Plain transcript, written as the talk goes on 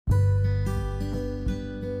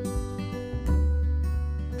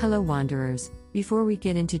Hello, Wanderers. Before we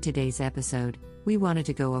get into today's episode, we wanted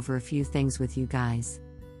to go over a few things with you guys.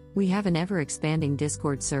 We have an ever-expanding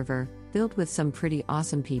Discord server, filled with some pretty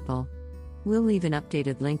awesome people. We'll leave an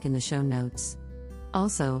updated link in the show notes.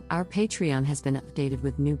 Also, our Patreon has been updated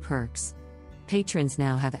with new perks. Patrons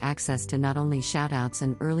now have access to not only shoutouts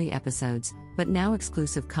and early episodes, but now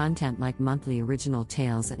exclusive content like monthly original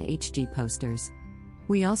tales and HG posters.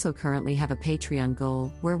 We also currently have a Patreon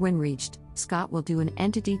goal where, when reached, Scott will do an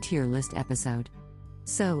entity tier list episode.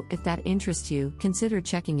 So, if that interests you, consider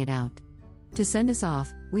checking it out. To send us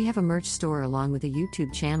off, we have a merch store along with a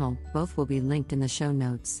YouTube channel, both will be linked in the show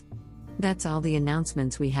notes. That's all the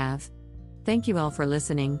announcements we have. Thank you all for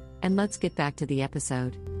listening, and let's get back to the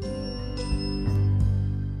episode.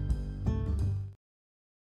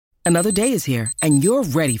 Another day is here, and you're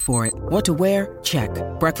ready for it. What to wear? Check.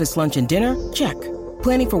 Breakfast, lunch, and dinner? Check.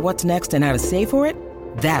 Planning for what's next and how to save for it?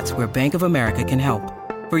 That's where Bank of America can help.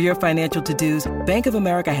 For your financial to-dos, Bank of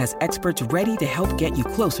America has experts ready to help get you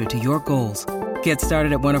closer to your goals. Get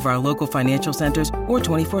started at one of our local financial centers or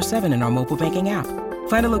 24/7 in our mobile banking app.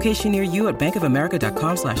 Find a location near you at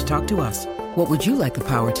bankofamerica.com/talktous. What would you like the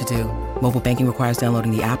power to do? Mobile banking requires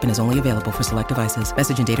downloading the app and is only available for select devices.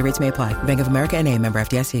 Message and data rates may apply. Bank of America N.A., member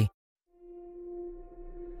FDIC.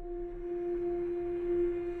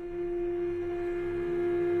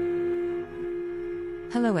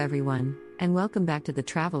 Hello everyone, and welcome back to the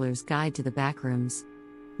Traveler's Guide to the Backrooms,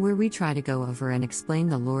 where we try to go over and explain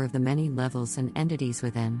the lore of the many levels and entities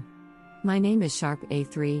within. My name is Sharp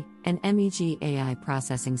A3, an MEG AI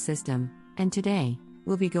processing system, and today,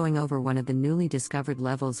 we'll be going over one of the newly discovered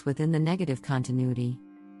levels within the negative continuity.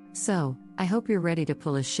 So, I hope you're ready to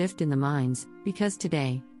pull a shift in the minds, because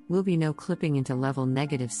today, we'll be no-clipping into level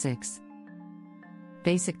 -6.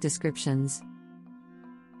 Basic descriptions.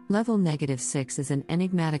 Level -6 is an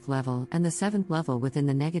enigmatic level and the 7th level within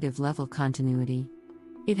the negative level continuity.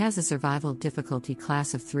 It has a survival difficulty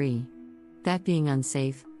class of 3. That being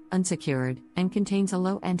unsafe, unsecured, and contains a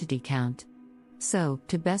low entity count. So,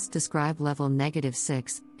 to best describe level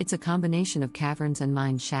 -6, it's a combination of caverns and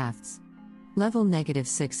mine shafts. Level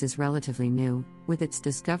 -6 is relatively new, with its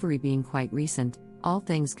discovery being quite recent, all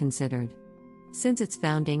things considered. Since its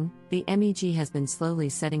founding, the MEG has been slowly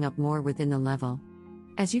setting up more within the level.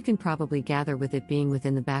 As you can probably gather, with it being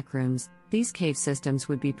within the backrooms, these cave systems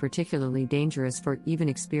would be particularly dangerous for even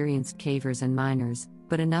experienced cavers and miners,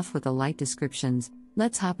 but enough with the light descriptions,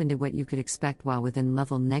 let's hop into what you could expect while within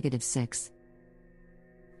level -6.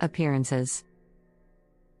 Appearances.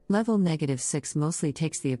 Level -6 mostly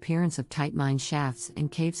takes the appearance of tight mine shafts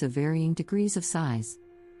and caves of varying degrees of size.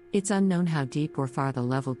 It's unknown how deep or far the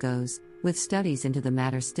level goes, with studies into the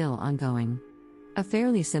matter still ongoing. A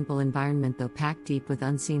fairly simple environment, though packed deep with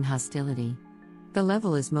unseen hostility. The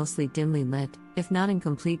level is mostly dimly lit, if not in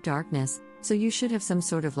complete darkness, so you should have some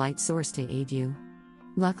sort of light source to aid you.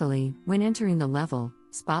 Luckily, when entering the level,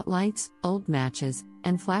 spotlights, old matches,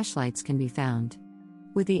 and flashlights can be found.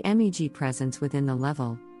 With the MEG presence within the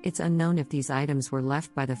level, it's unknown if these items were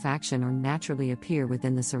left by the faction or naturally appear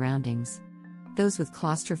within the surroundings. Those with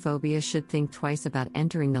claustrophobia should think twice about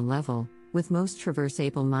entering the level, with most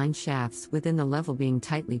traverseable mine shafts within the level being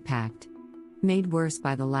tightly packed. Made worse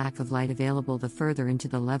by the lack of light available the further into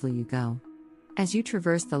the level you go. As you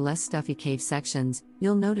traverse the less stuffy cave sections,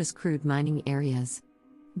 you'll notice crude mining areas.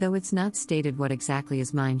 Though it's not stated what exactly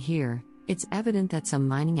is mined here, it's evident that some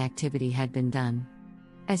mining activity had been done.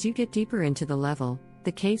 As you get deeper into the level,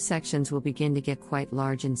 the cave sections will begin to get quite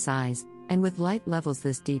large in size, and with light levels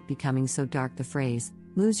this deep becoming so dark, the phrase,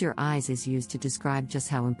 "lose your eyes," is used to describe just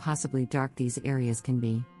how impossibly dark these areas can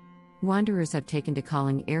be. Wanderers have taken to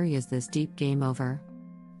calling areas this deep game over.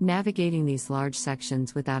 Navigating these large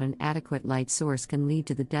sections without an adequate light source can lead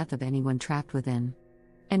to the death of anyone trapped within.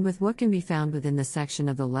 And with what can be found within the section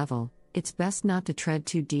of the level, it's best not to tread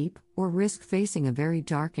too deep, or risk facing a very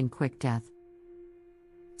dark and quick death.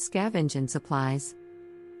 Scavenge and supplies.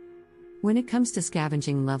 When it comes to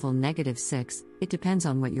scavenging level -6, it depends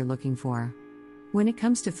on what you're looking for. When it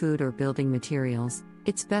comes to food or building materials,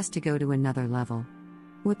 it's best to go to another level.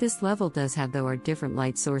 What this level does have, though, are different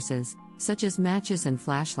light sources, such as matches and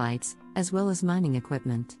flashlights, as well as mining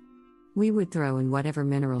equipment. We would throw in whatever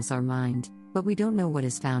minerals are mined, but we don't know what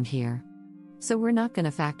is found here. So we're not going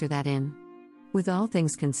to factor that in. With all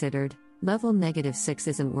things considered, level -6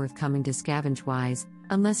 isn't worth coming to scavenge-wise,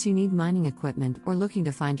 unless you need mining equipment or looking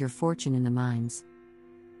to find your fortune in the mines.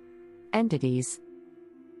 Entities.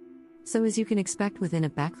 So as you can expect within a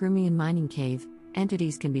backroomian mining cave,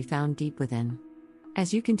 entities can be found deep within.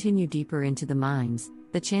 As you continue deeper into the mines,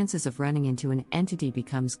 the chances of running into an entity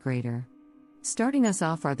becomes greater. Starting us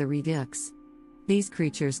off are the Reduks. These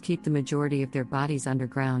creatures keep the majority of their bodies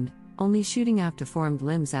underground, only shooting out deformed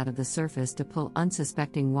limbs out of the surface to pull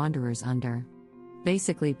unsuspecting wanderers under.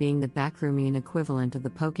 Basically being the Backroomian equivalent of the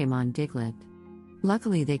Pokémon Diglett.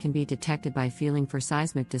 Luckily, they can be detected by feeling for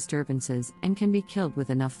seismic disturbances and can be killed with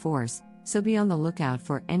enough force, so be on the lookout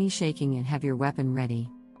for any shaking and have your weapon ready.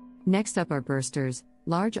 Next up are bursters,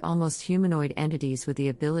 large almost humanoid entities with the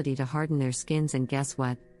ability to harden their skins and guess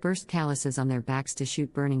what, burst calluses on their backs to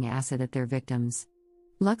shoot burning acid at their victims.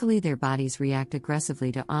 Luckily, their bodies react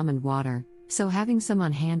aggressively to almond water, so having some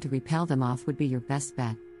on hand to repel them off would be your best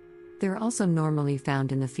bet. They're also normally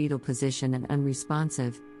found in the fetal position and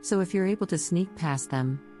unresponsive, so if you're able to sneak past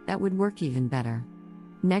them, that would work even better.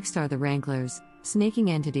 Next are the Wranglers, snaking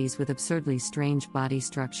entities with absurdly strange body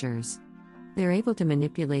structures. They're able to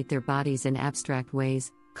manipulate their bodies in abstract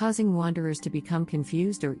ways, causing wanderers to become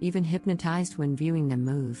confused or even hypnotized when viewing them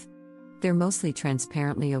move. They're mostly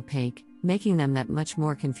transparently opaque, making them that much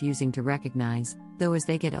more confusing to recognize, though as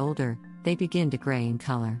they get older, they begin to gray in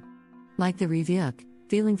color. Like the Revyuk,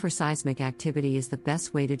 feeling for seismic activity is the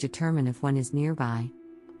best way to determine if one is nearby.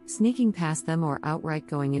 Sneaking past them or outright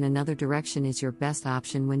going in another direction is your best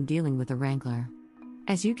option when dealing with a Wrangler.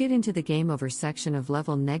 As you get into the game over section of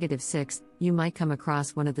level -6, you might come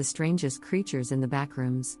across one of the strangest creatures in the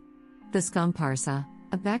backrooms. The Scomparsa,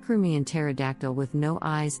 a Backroomian pterodactyl with no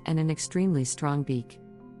eyes and an extremely strong beak.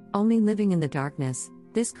 Only living in the darkness,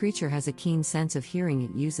 this creature has a keen sense of hearing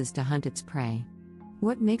it uses to hunt its prey.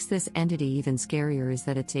 What makes this entity even scarier is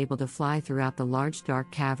that it's able to fly throughout the large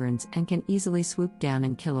dark caverns and can easily swoop down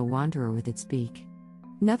and kill a wanderer with its beak.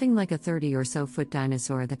 Nothing like a 30 or so foot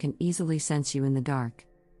dinosaur that can easily sense you in the dark.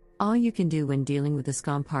 All you can do when dealing with the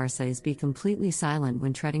Scomparsa is be completely silent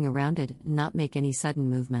when treading around it and not make any sudden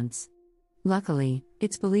movements. Luckily,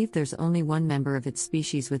 it's believed there's only one member of its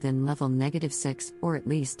species within level -6, or at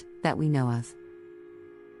least, that we know of.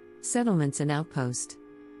 Settlements and Outpost.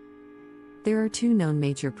 There are two known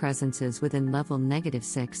major presences within level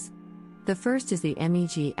 -6. The first is the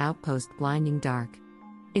MEG outpost Blinding Dark.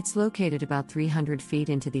 It's located about 300 feet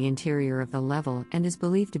into the interior of the level and is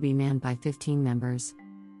believed to be manned by 15 members.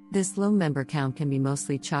 This low member count can be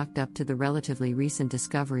mostly chalked up to the relatively recent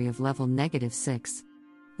discovery of level -6.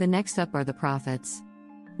 The next up are the Prophets.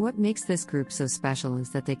 What makes this group so special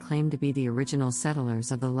is that they claim to be the original settlers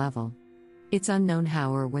of the level. It's unknown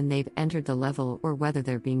how or when they've entered the level or whether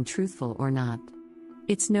they're being truthful or not.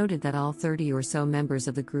 It's noted that all 30 or so members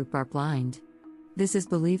of the group are blind. This is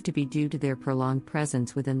believed to be due to their prolonged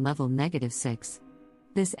presence within level -6.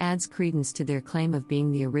 This adds credence to their claim of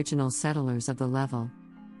being the original settlers of the level.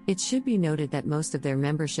 It should be noted that most of their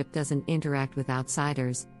membership doesn't interact with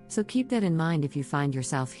outsiders, so keep that in mind if you find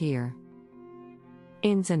yourself here.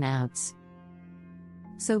 Ins and outs.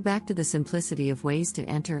 So back to the simplicity of ways to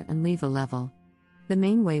enter and leave a level. The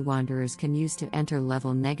main way wanderers can use to enter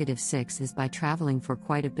level -6 is by traveling for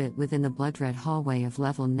quite a bit within the blood-red hallway of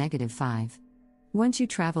level -5. Once you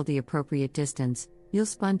travel the appropriate distance, you'll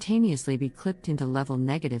spontaneously be clipped into level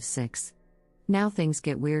 -6. Now things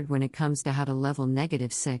get weird when it comes to how to level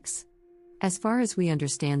 -6. As far as we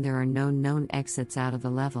understand, there are no known exits out of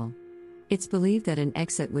the level. It's believed that an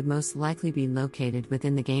exit would most likely be located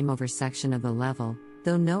within the game over section of the level,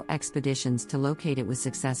 though no expeditions to locate it was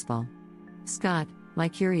successful. Scott, my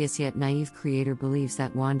curious yet naive creator, believes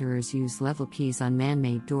that wanderers use level keys on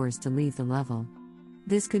man-made doors to leave the level.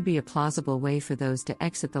 This could be a plausible way for those to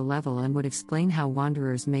exit the level and would explain how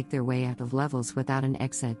wanderers make their way out of levels without an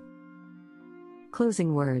exit.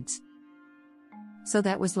 Closing words. So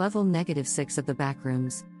that was level -6 of the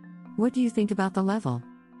Backrooms. What do you think about the level?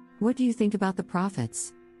 What do you think about the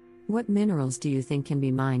Prophets? What minerals do you think can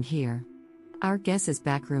be mined here? Our guess is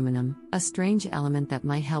Backroominum, a strange element that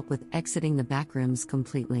might help with exiting the Backrooms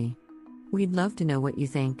completely. We'd love to know what you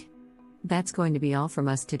think. That's going to be all from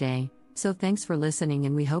us today, so thanks for listening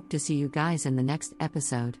and we hope to see you guys in the next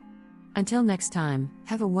episode. Until next time,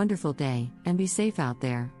 have a wonderful day, and be safe out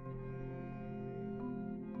there.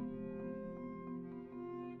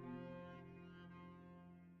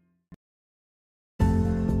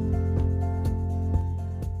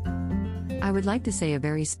 I would like to say a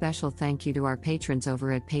very special thank you to our patrons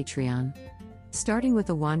over at Patreon. Starting with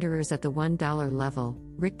the Wanderers at the $1 level,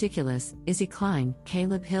 Ridiculous, Izzy Klein,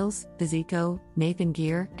 Caleb Hills, Bizzico, Nathan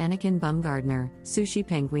Gear, Anakin Bumgardner, Sushi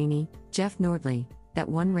Penguini, Jeff Nordley, That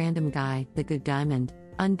One Random Guy, The Good Diamond,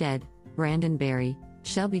 Undead, Brandon Berry,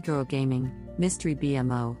 Shelby Girl Gaming, Mystery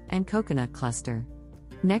BMO, and Coconut Cluster.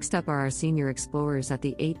 Next up are our senior explorers at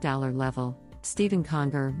the $8 level, Stephen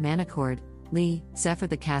Conger, Manicord, Lee, Zephyr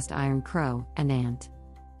the Cast Iron Crow, and Ant.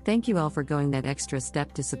 Thank you all for going that extra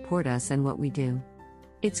step to support us and what we do.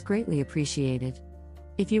 It's greatly appreciated.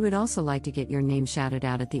 If you would also like to get your name shouted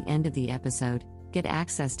out at the end of the episode, get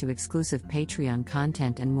access to exclusive Patreon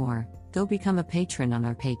content and more, go become a patron on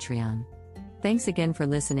our Patreon. Thanks again for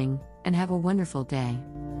listening, and have a wonderful day.